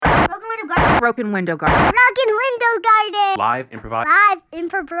Window Garden. Broken Window Garden. Broken Window Garden. Live improv. Live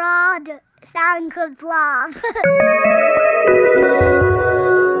improv. Sound good vlog.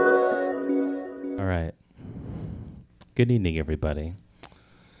 All right. Good evening, everybody.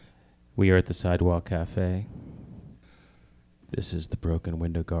 We are at the Sidewalk Cafe. This is the Broken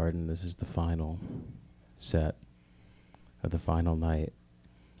Window Garden. This is the final set of the final night.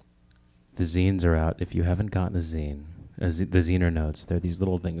 The zines are out. If you haven't gotten a zine, the ziner notes, they're these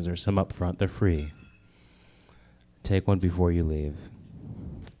little things. There's some up front. They're free. Take one before you leave.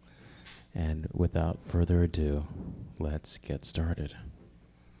 And without further ado, let's get started.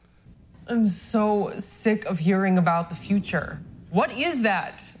 I'm so sick of hearing about the future. What is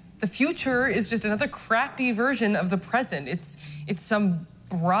that? The future is just another crappy version of the present. It's some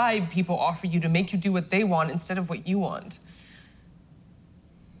bribe people offer you to make you do what they want instead of what you want.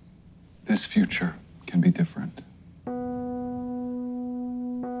 This future can be different.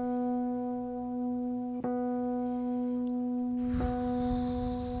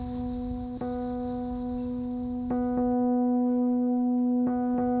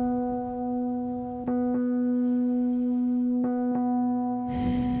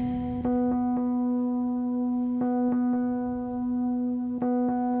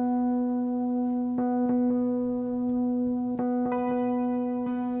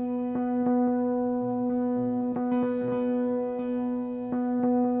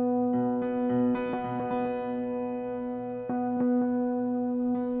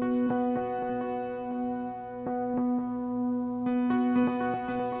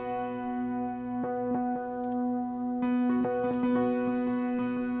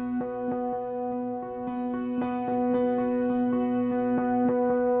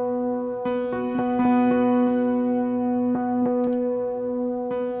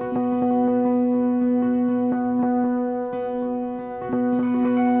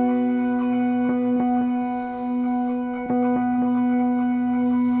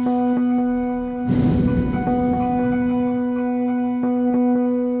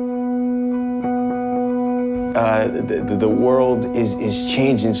 The world is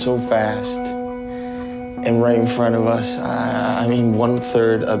changing so fast and right in front of us. I mean,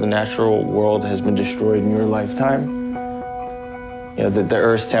 1/3 of the natural world has been destroyed in your lifetime. You know, the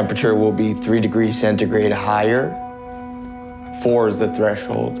Earth's temperature will be 3 degrees centigrade higher. 4 is the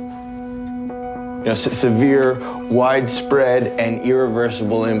threshold. You know, severe, widespread, and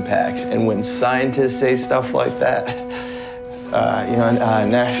irreversible impacts. And when scientists say stuff like that,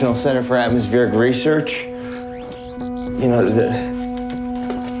 National Center for Atmospheric Research, you know,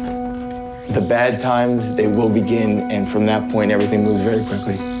 the bad times, they will begin, and from that point, everything moves very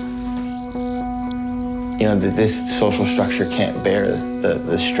quickly. You know, that this social structure can't bear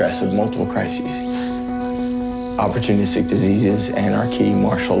the stress of multiple crises. Opportunistic diseases, anarchy,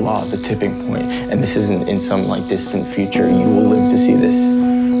 martial law, the tipping point. And this isn't in some, distant future. You will live to see this.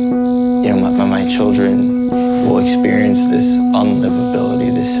 You know, my children will experience this unlivability,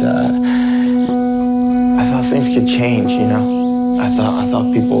 I thought things could change, you know. I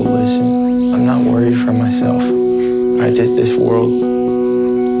thought people would listen. I'm not worried for myself. This world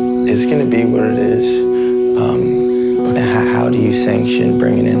is going to be what it is. How do you sanction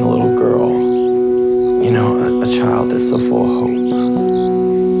bringing in a little girl? You know, a child that's so full of hope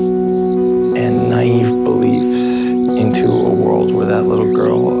and naive beliefs into a world where that little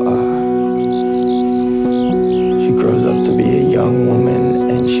girl, she grows up to be a young woman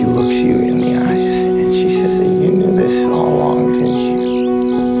and she looks you in the eyes and she says that you knew this all along, didn't you?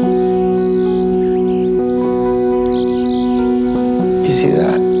 You see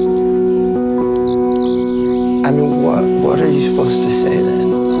that? I mean, what are you supposed to say then?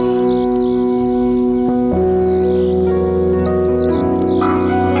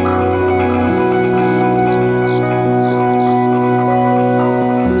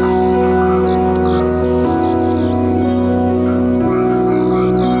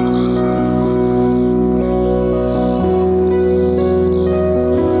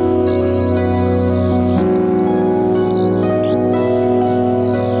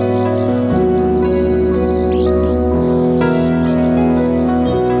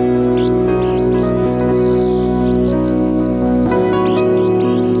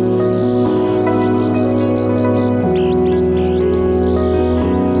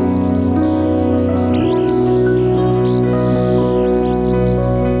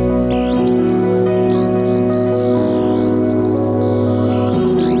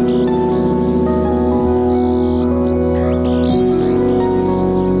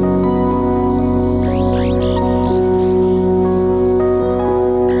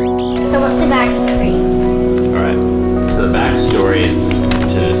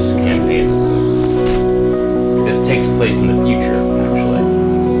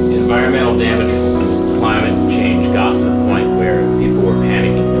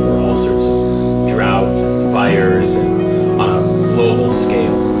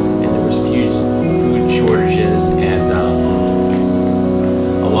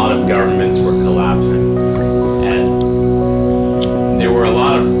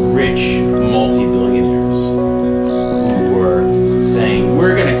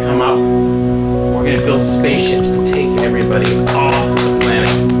 gonna build spaceships to take everybody off the planet.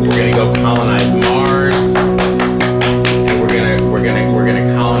 We're gonna go colonize Mars, and we're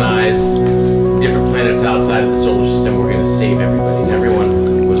gonna colonize different planets outside of the solar system. We're gonna save everybody, and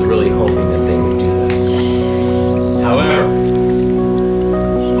everyone was really hoping that they would do this. However,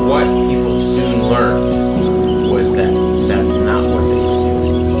 what people soon learned was that that's not what they were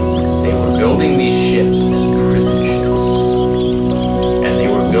doing. They were building these ships as prison ships, and they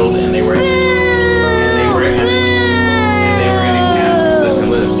were building, and they were gonna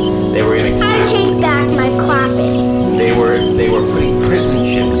they were gonna I take back my clapping. They were putting prison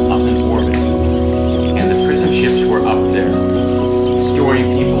ships up in orbit, and the prison ships were up there, storing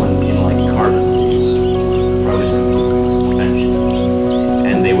people in like carbon rooms, frozen in suspension,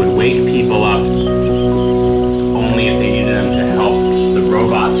 and they would wake people up only if they needed them to help the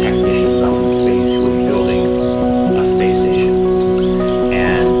robot technicians up in space who were building a space station,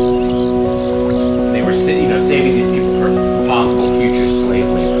 and they were saving these people for possible future slave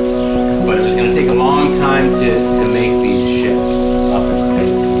labor. But it was going to take a long time to make these ships up in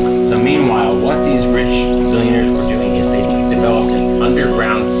space. So meanwhile, what these rich billionaires were doing is they developed an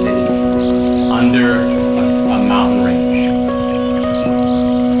underground city under a mountain range.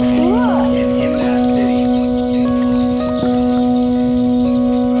 And in that city,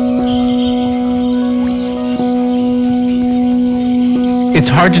 it's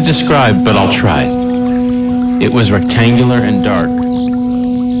hard to describe, but I'll try. It was rectangular and dark.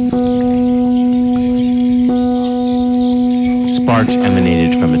 Sparks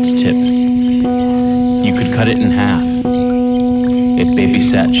emanated from its tip. You could cut it in half. It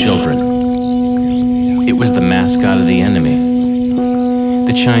babysat children. It was the mascot of the enemy.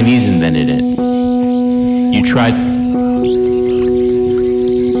 The Chinese invented it. You tried...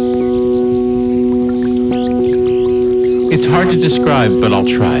 It's hard to describe, but I'll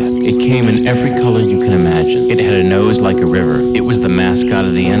try. It came in every color you can imagine. It had a nose like a river. It was the mascot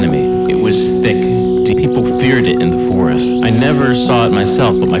of the enemy. It was thick. People feared it in the forest. I never saw it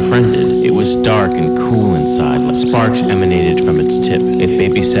myself, but my friend did. It was dark and cool inside. Sparks emanated from its tip. It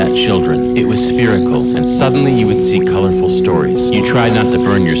babysat children. It was spherical, and suddenly you would see colorful stories. You tried not to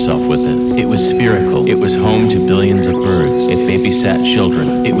burn yourself with it. It was spherical. It was home to billions of birds. It babysat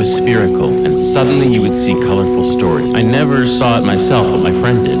children. It was spherical, and suddenly you would see colorful stories. I never saw it myself, but my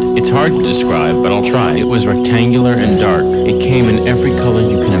friend did. It's hard to describe, but I'll try. It was rectangular and dark. It came in every color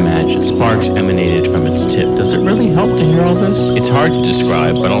you can imagine. Sparks emanated from its tip. Does it really help to hear all this? It's hard to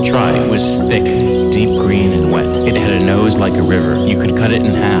describe, but I'll try. It was thick, deep green and wet. It had a nose like a river. You could cut it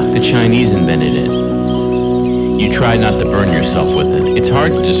in half. The Chinese invented it. You tried not to burn yourself with it. It's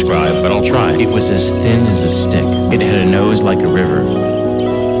hard to describe, but I'll try. It was as thin as a stick. It had a nose like a river.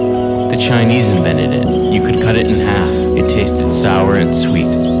 The Chinese invented it. You could cut it in half. It tasted sour and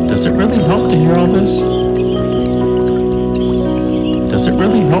sweet. Does it really help to hear all this? Does it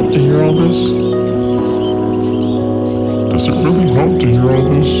really help to hear all this? Does it really help to hear all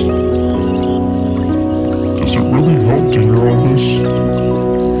this? Does it really help to hear all this?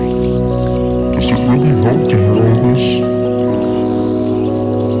 Does it really help to hear all this?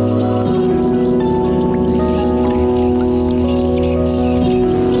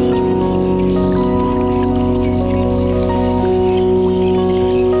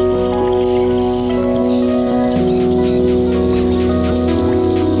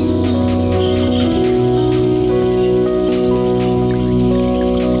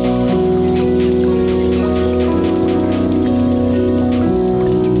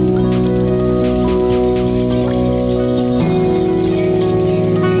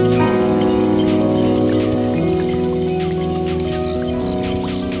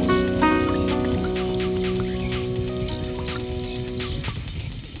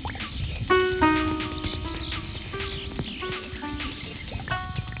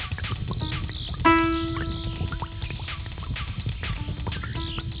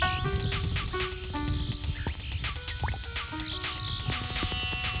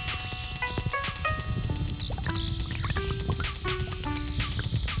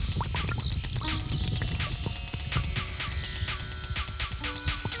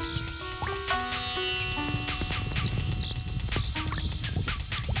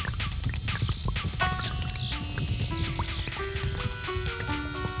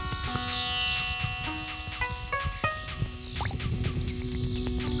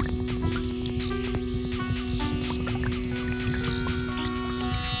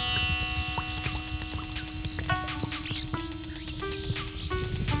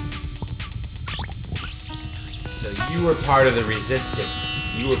 You were part of the resistance.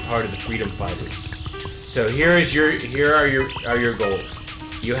 You were part of the freedom fighters. So here are your goals.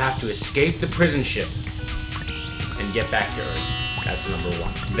 You have to escape the prison ship and get back to Earth. That's number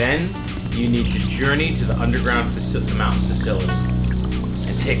 1. Then you need to journey to the underground mountain facility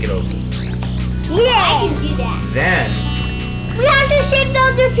and take it over. Yeah, I can do that. Then We have to save the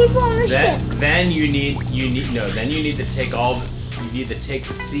other people on the ship. then you need to take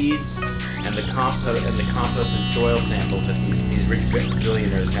the seeds and the compost and soil samples that these rich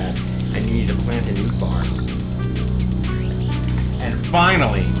billionaires had, and you need to plant a new farm. And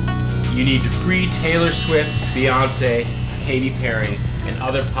finally, you need to free Taylor Swift, Beyonce, Katy Perry, and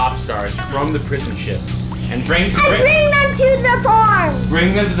other pop stars from the prison ship and bring them to the farm.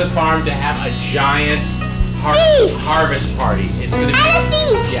 Bring them to the farm to have a giant harvest party. It's gonna be a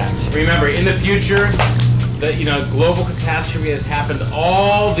feast. Yeah. Remember, in the future, the global catastrophe has happened.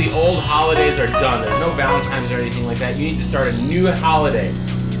 All the old holidays are done. There's no Valentine's or anything like that. You need to start a new holiday.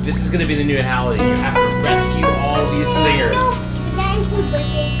 This is gonna be the new holiday. You have to rescue all these singers.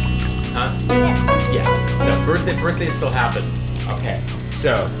 Huh? Yeah. No, birthdays still happen. Okay.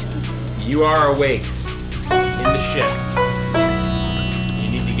 So, you are awake in the ship.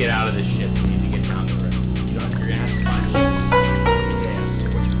 You need to get out of the ship. You need to get down to Earth. You're gonna have to find a way.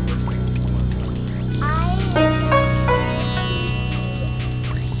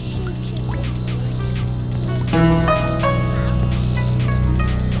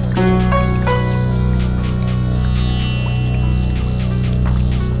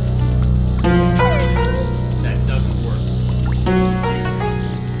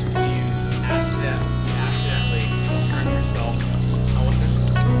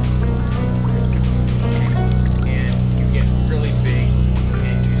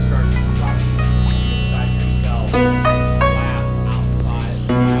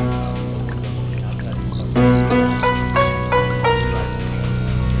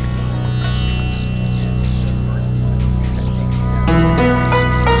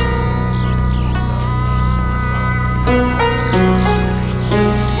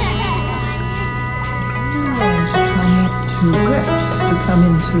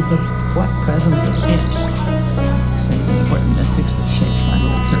 To the what presence of it? Say the important mystics that shaped my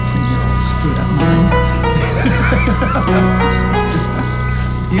little 13-year-old screwed up mind.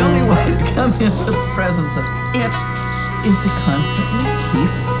 The only way to come into the presence of it is to constantly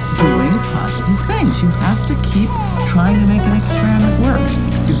keep doing positive things. You have to keep trying to make an experiment work.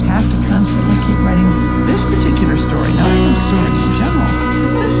 You have to constantly keep writing this particular story, not some story in general.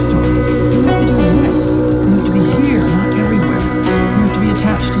 This story. You have to do this. You have to be here, not everywhere. You have to be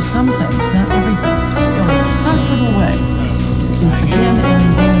attached to some things, not everything. The only possible way is again and again and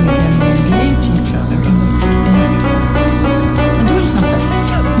again to engage each other in doing something.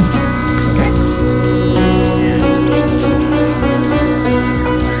 Okay?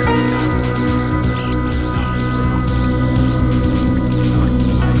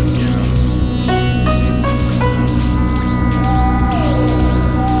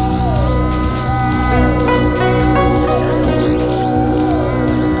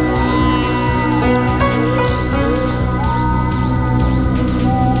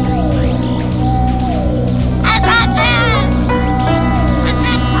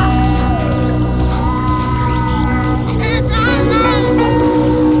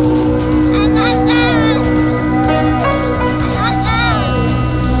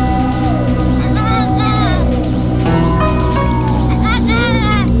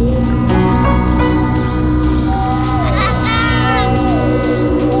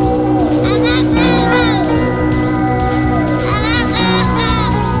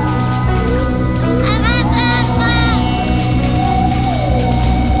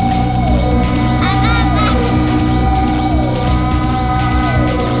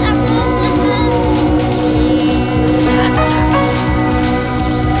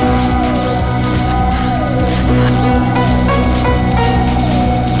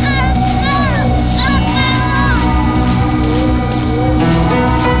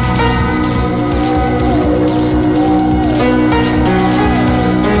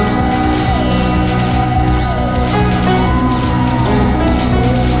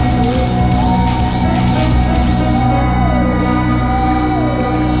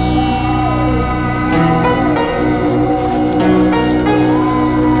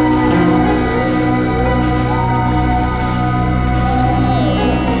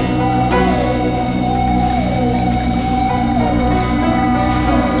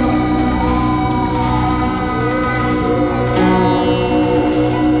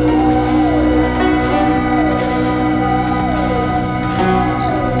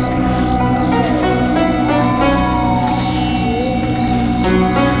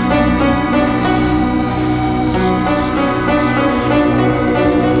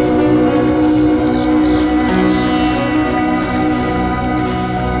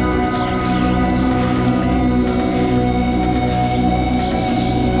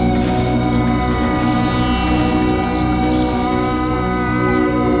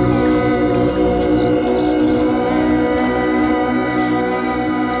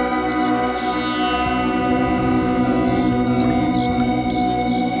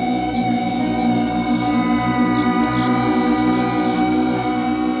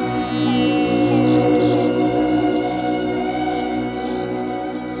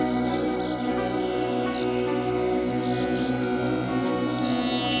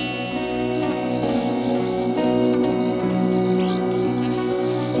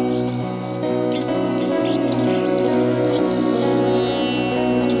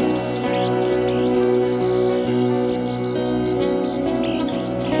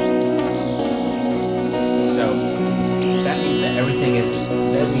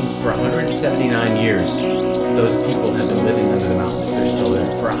 For 179 years, those people have been living under the mountain, if they're still there.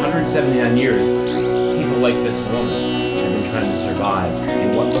 For 179 years, people like this woman have been trying to survive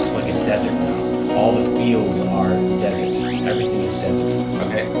in what looks like a desert now. All the fields are desert. Everything is desert.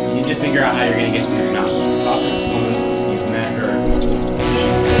 Okay? You need to figure out how you're going to get to these mountains. Talk to this woman. You've met her.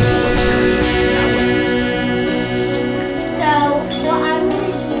 She's told you what year it is. Now what's next? So what I'm gonna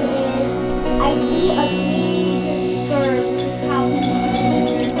do is I see a big bird, which is probably 2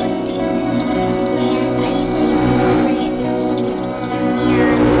 meters, and I usually bring it to me,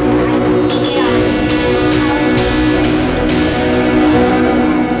 and I put it on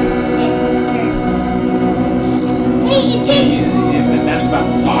Hey, it takes. That's about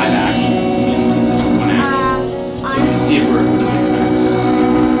 5 actions. Just one action. So you see a bird. What do you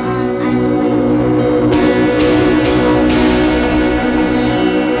do?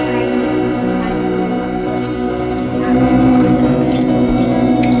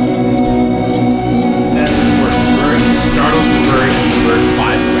 Startles the bird and the bird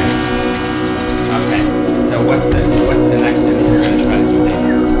flies away. Okay, so what's the next thing that you're gonna try to do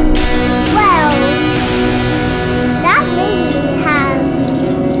there? Well, that lady has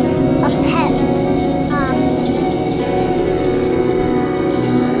a pet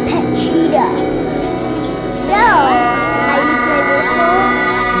cheetah. So I use my whistle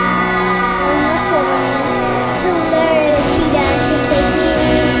to lure the cheetah to take me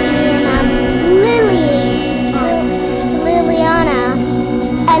and Liliana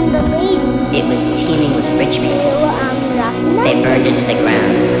and the lady. It was teeming with rich people. They burned into the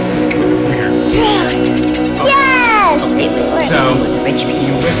ground. Yes! It was So teeming with rich you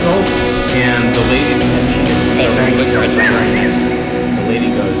people. whistle, and the lady's pension They burned into the starts ground. burning next to you. The lady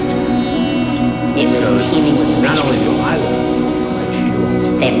goes, It was teeming with not rich only people. do I love you, but she loves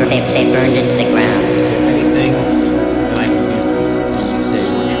you. They burned into the ground. Is there anything that I can do for you? You say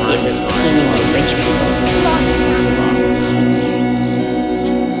we're trying It was to teeming with rich people.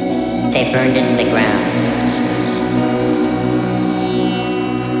 They burned into the ground.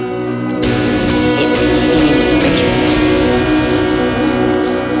 It was teeming with rich people.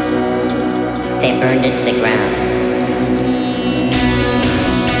 They burned into the ground.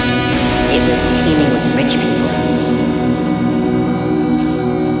 It was teeming with rich people.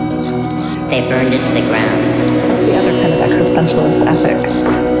 They burned into the ground. That's the other kind of existentialist ethic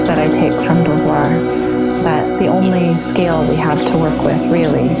that I take from Beauvoir, that the only scale we have to work with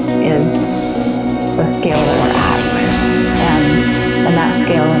really is the scale that we're at. And that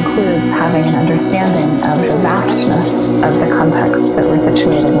scale includes having an understanding of the vastness of the context that we're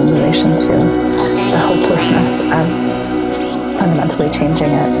situated in relation to, the hopelessness of fundamentally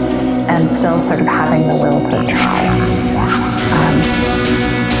changing it, and still sort of having the will to try.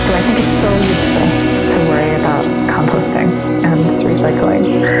 So I think it's still useful to worry about composting and recycling,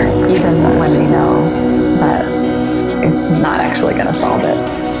 even when we know that it's not actually going to solve it.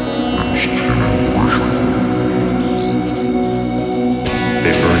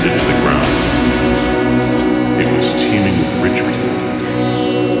 They burned into the ground. It was teeming with rich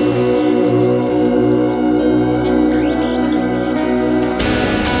people.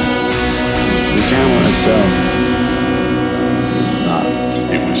 The camera itself not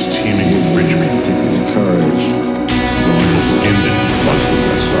It was teeming with rich people. particularly courage. People skinned it. Much as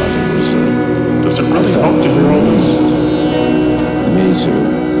I saw it was Does it really help to hear all this? for me to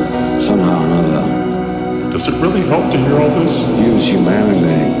somehow or another Does it really help to hear all this? use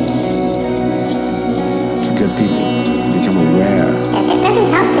humanity to get people to become aware Does it really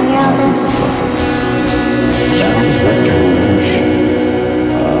help to hear how all this? people suffer. That was what I wanted.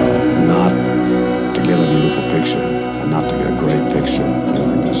 Not to get a beautiful picture, and not to get a great picture,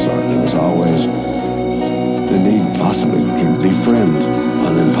 anything of the sort. It was always the need possibly to befriend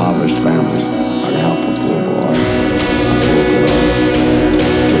an impoverished family, or to help a poor boy, a poor girl,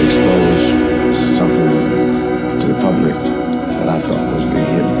 to expose something to the public that I felt was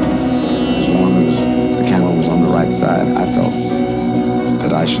being hidden. As long as the camera was on the right side, I felt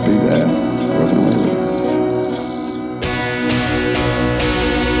that I should be there working with it.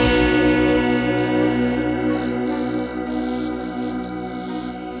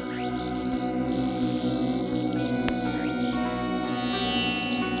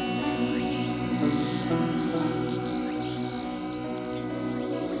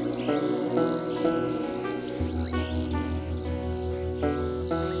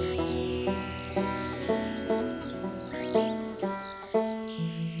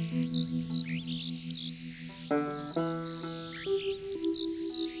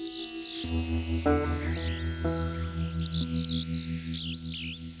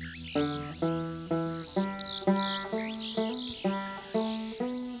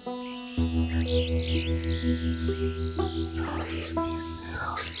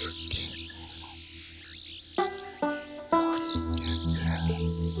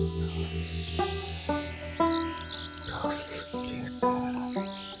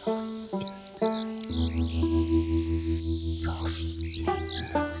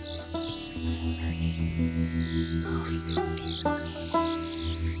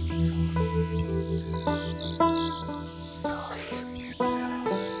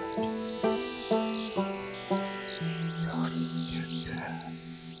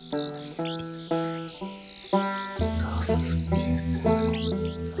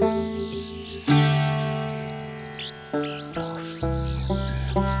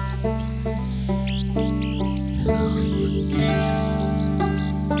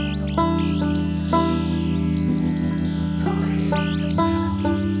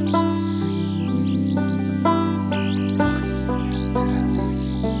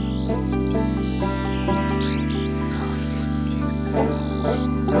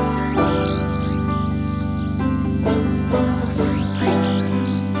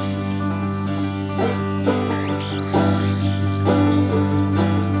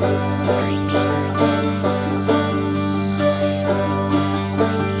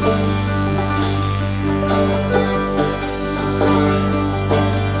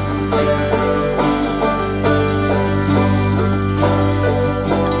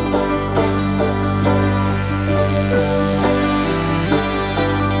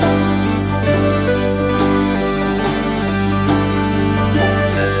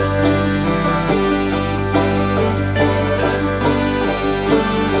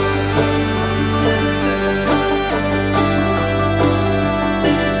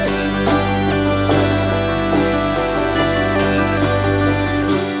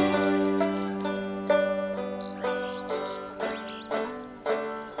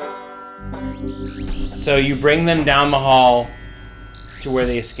 So you bring them down the hall to where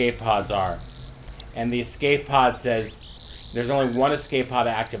the escape pods are. And the escape pod says, there's only one escape pod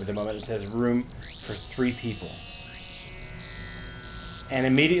active at the moment. It says room for 3 people. And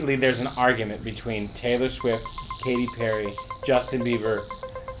immediately there's an argument between Taylor Swift, Katy Perry, Justin Bieber,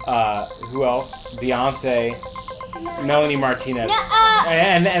 who else? Beyonce, Melanie Martinez.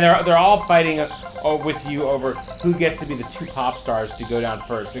 And they're all fighting with you over who gets to be the 2 pop stars to go down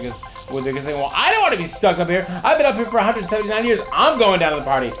first. Because they're saying, well, I don't want to be stuck up here. I've been up here for 179 years. I'm going down to the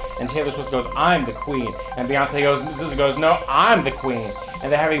party. And Taylor Swift goes, I'm the queen. And Beyonce goes, no, I'm the queen.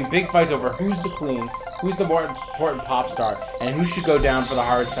 And they're having big fights over who's the queen, who's the more important pop star, and who should go down for the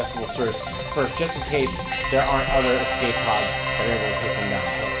Harvest Festival first, just in case there aren't other escape pods that are able to take them down.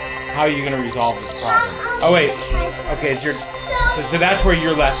 So how are you going to resolve this problem? Oh, wait. Okay, it's your... So that's where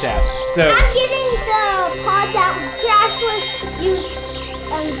you're left at. So I'm getting the pod that Crash was used.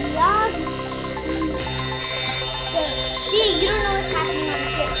 See, you don't know what's happening on the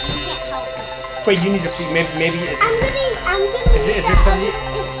ship, so you can't help it. But you need to maybe it's... I'm gonna is it something?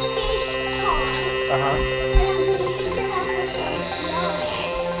 Escape pod. Uh-huh. And I'm gonna take it out with the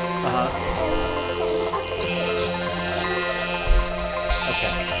Uh-huh.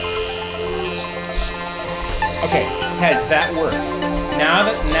 Okay, heads, that works. Now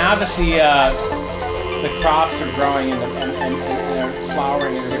that the crops are growing and they're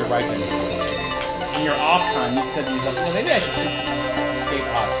flowering and they're going to ripen, in your off time, you said to yourself, well, maybe I should fix this escape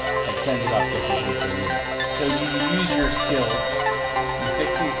pod and send it up just in case they need it. So you use your skills, you fix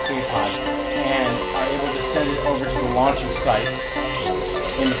the escape pod, and are able to send it over to the launching site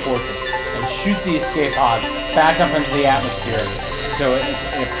in the fortress and shoot the escape pod back up into the atmosphere so it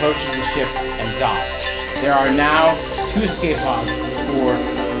approaches the ship and docks. There are now 2 escape pods for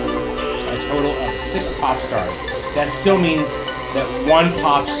a total of 6 pop stars. That still means that 1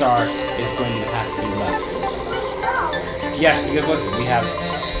 pop star is going to have to be left. Yes, because listen, we have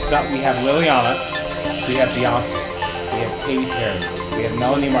Liliana, we have Beyonce, we have Katy Perry, we have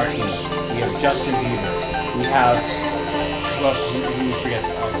Melanie Martinez, we have Justin Bieber, we have who else? Who we forget?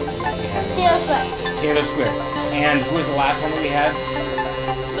 We have Taylor Swift. Taylor Swift, and who was the last one that we had?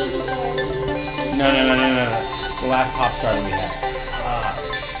 Katy Perry. No. The last pop star that we had.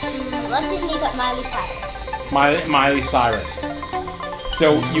 Let's just make up Miley Cyrus. Miley Cyrus.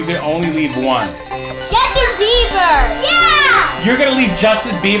 So you can only leave 1. Justin Bieber! Yeah! You're gonna leave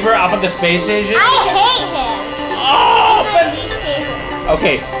Justin Bieber up at the space station? I hate him. Oh, He's my least favorite.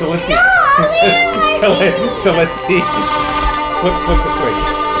 Okay, so let's see. So let's see. Flip the switch.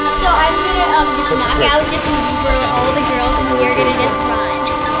 So I'm gonna just knock out Justin Bieber and all the girls, and we're gonna just run.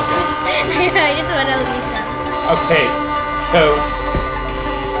 I just wanna leave them. Okay, so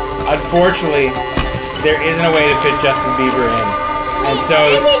unfortunately, there isn't a way to fit Justin Bieber in. And so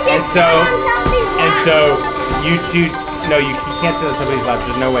you two, no, you can't sit on somebody's lap.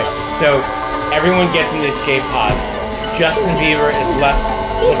 There's no way. So everyone gets in the escape pods. Justin Bieber is left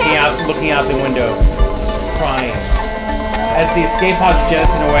looking out the window, crying. As the escape pods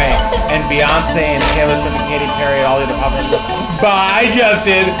jettison away, and Beyonce and Taylor Swift and Katy Perry and all the other pop stars go, "Bye,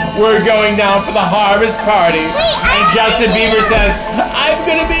 Justin. We're going down for the harvest party." And Justin Bieber says, "I'm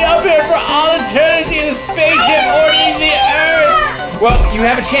gonna be up here for all eternity in a spaceship orbiting the Earth." Well, you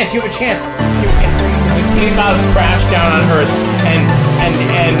have a chance. The escape pods crash down on Earth, and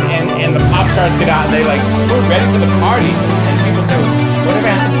the pop stars get out, and they like, "We're ready for the party." And people say, "Whatever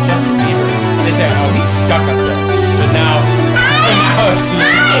happened to Justin Bieber?" And they say, "Oh, he's stuck up there." So now,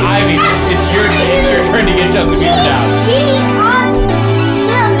 Ivy, it's your turn to get Justin Bieber down.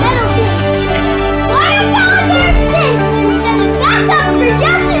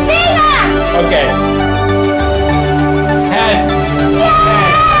 Okay. Heads.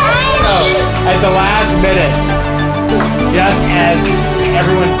 So, at the last minute, just as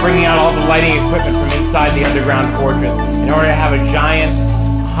everyone's bringing out all the lighting equipment from inside the underground fortress in order to have a giant,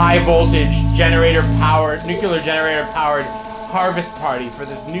 high-voltage, nuclear generator-powered harvest party for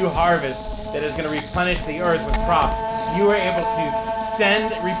this new harvest that is going to replenish the Earth with crops, you were able to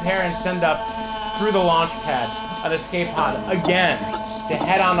repair and send up through the launch pad an escape pod again to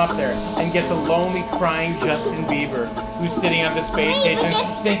head on up there and get the lonely, crying Justin Bieber, who's sitting on the space station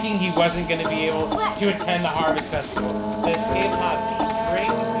thinking he wasn't going to be able to attend the Harvest Festival. The escape pod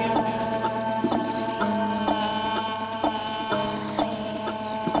brings him down.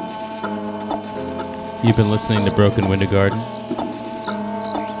 You've been listening to Broken Window Garden,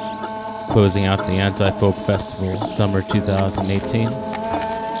 closing out the Anti-Folk Festival, Summer 2018.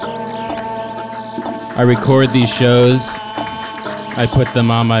 I record these shows. I put them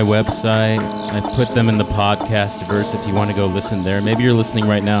on my website. I put them in the podcast verse if you want to go listen there. Maybe you're listening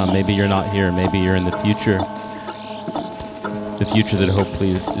right now. Maybe you're not here. Maybe you're in the future. The future that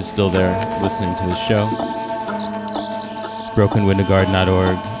hopefully is still there listening to the show.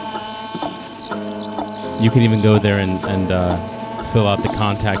 BrokenWindowGarden.org. You can even go there and fill out the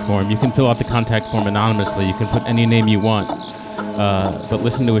contact form. You can fill out the contact form anonymously. You can put any name you want. But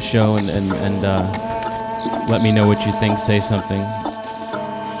listen to a show and let me know what you think. Say something.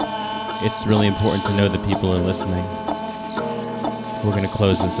 It's really important to know that people are listening. We're going to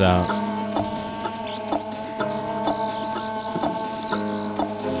close this out.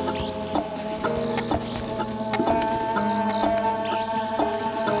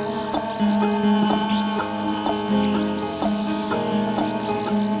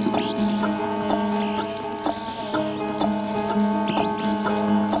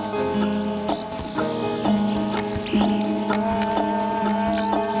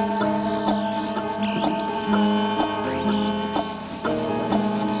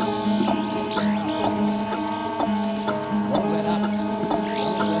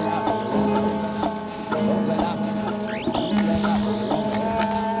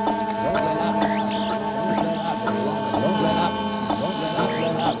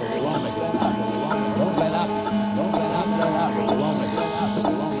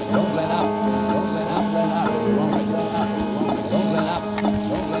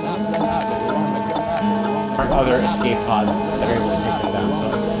 Other escape pods that are able to take them down.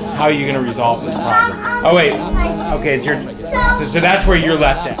 So, how are you going to resolve this problem? Oh wait, okay, it's your. So that's where you're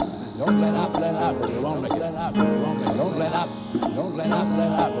left at. Don't let up, but we won't make it. Don't let up, but we won't make it. Don't let up,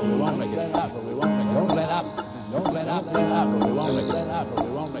 but we won't make it. Don't let up, but we won't make it. Don't let up, but we won't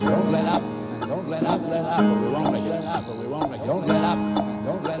make it. Don't let up, but we won't make it. Don't let up, but we won't make it. Don't let up, but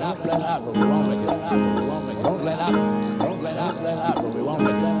we won't make it. Don't let up, but we won't make it.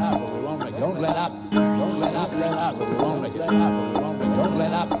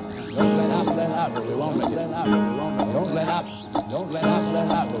 Don't let up, but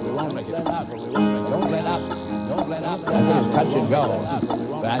we won't make it. Don't let up, I think it's touch and go,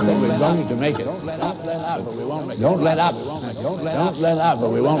 but I think we're going to make it. Don't let up, but we won't make it. Don't let up, but we won't make it. Don't let up,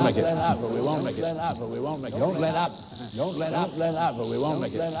 but we won't make it. Don't let up, but we won't make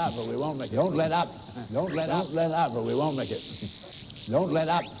it.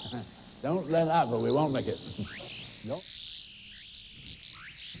 Don't let up, but we won't make it.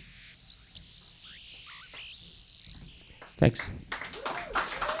 Thanks.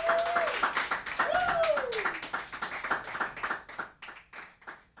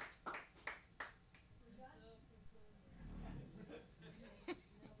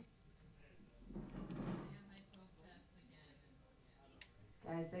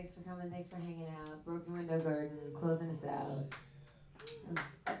 Guys, thanks for coming. Thanks for hanging out. Broken Window Garden, closing us out. It was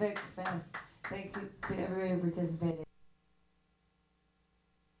epic fest. Thanks to everybody who participated.